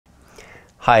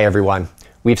Hi everyone.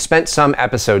 We've spent some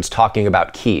episodes talking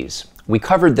about keys. We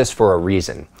covered this for a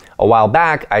reason. A while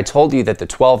back, I told you that the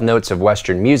 12 notes of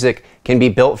Western music can be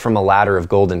built from a ladder of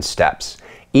golden steps.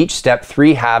 Each step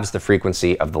 3/2 the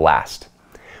frequency of the last.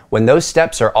 When those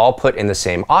steps are all put in the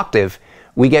same octave,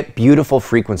 we get beautiful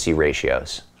frequency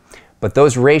ratios. But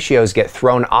those ratios get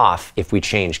thrown off if we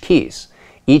change keys.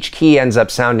 Each key ends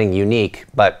up sounding unique,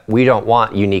 but we don't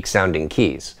want unique sounding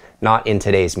keys, not in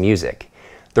today's music.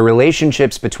 The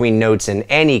relationships between notes in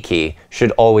any key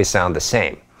should always sound the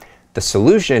same. The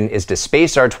solution is to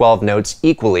space our 12 notes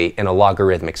equally in a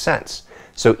logarithmic sense,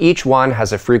 so each one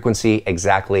has a frequency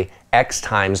exactly x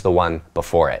times the one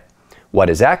before it. What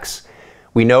is x?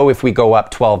 We know if we go up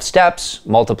 12 steps,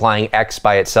 multiplying x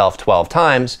by itself 12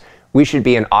 times, we should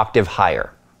be an octave higher,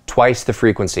 twice the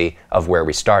frequency of where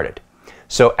we started.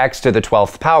 So x to the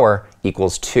 12th power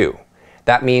equals 2.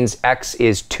 That means x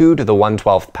is 2 to the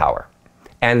 1/12th power.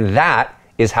 And that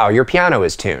is how your piano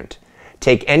is tuned.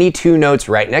 Take any two notes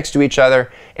right next to each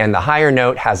other, and the higher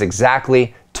note has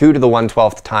exactly 2 to the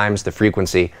 1/12th times the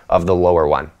frequency of the lower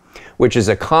one, which is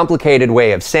a complicated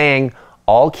way of saying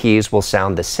all keys will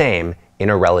sound the same in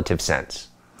a relative sense.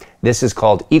 This is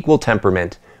called equal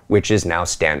temperament, which is now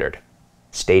standard.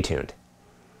 Stay tuned.